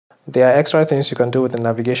There are extra things you can do with the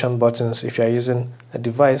navigation buttons if you are using a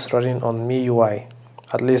device running on MIUI,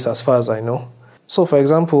 at least as far as I know. So for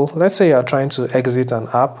example, let's say you are trying to exit an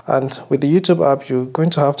app, and with the YouTube app, you're going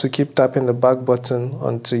to have to keep tapping the back button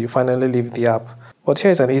until you finally leave the app. But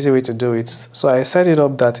here is an easy way to do it. So I set it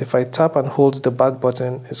up that if I tap and hold the back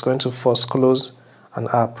button, it's going to force close an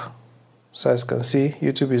app. So as you can see,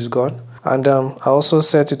 YouTube is gone. And I also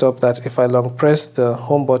set it up that if I long press the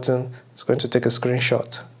home button, it's going to take a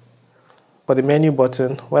screenshot. For the menu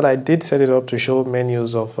button, well, I did set it up to show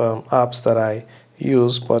menus of apps that I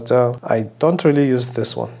use, but I don't really use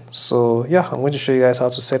this one. So yeah, I'm going to show you guys how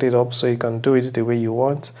to set it up so you can do it the way you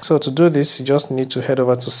want. So to do this, you just need to head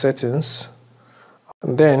over to settings,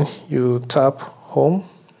 and then you tap home.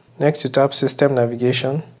 Next you tap system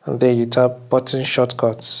navigation, and then you tap button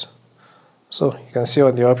shortcuts. So you can see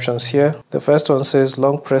all the options here. The first one says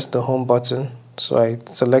long press the home button, so I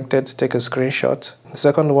selected to take a screenshot. The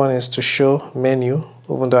second one is to show menu,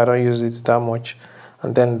 even though I don't use it that much.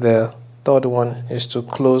 And then the third one is to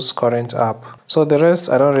close current app. So the rest,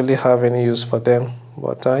 I don't really have any use for them,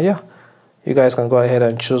 but yeah, you guys can go ahead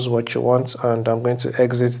and choose what you want, and I'm going to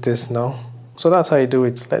exit this now. So that's how you do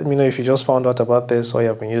it. Let me know if you just found out about this or you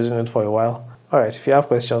have been using it for a while. Alright, if you have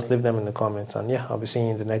questions, leave them in the comments, and yeah, I'll be seeing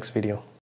you in the next video.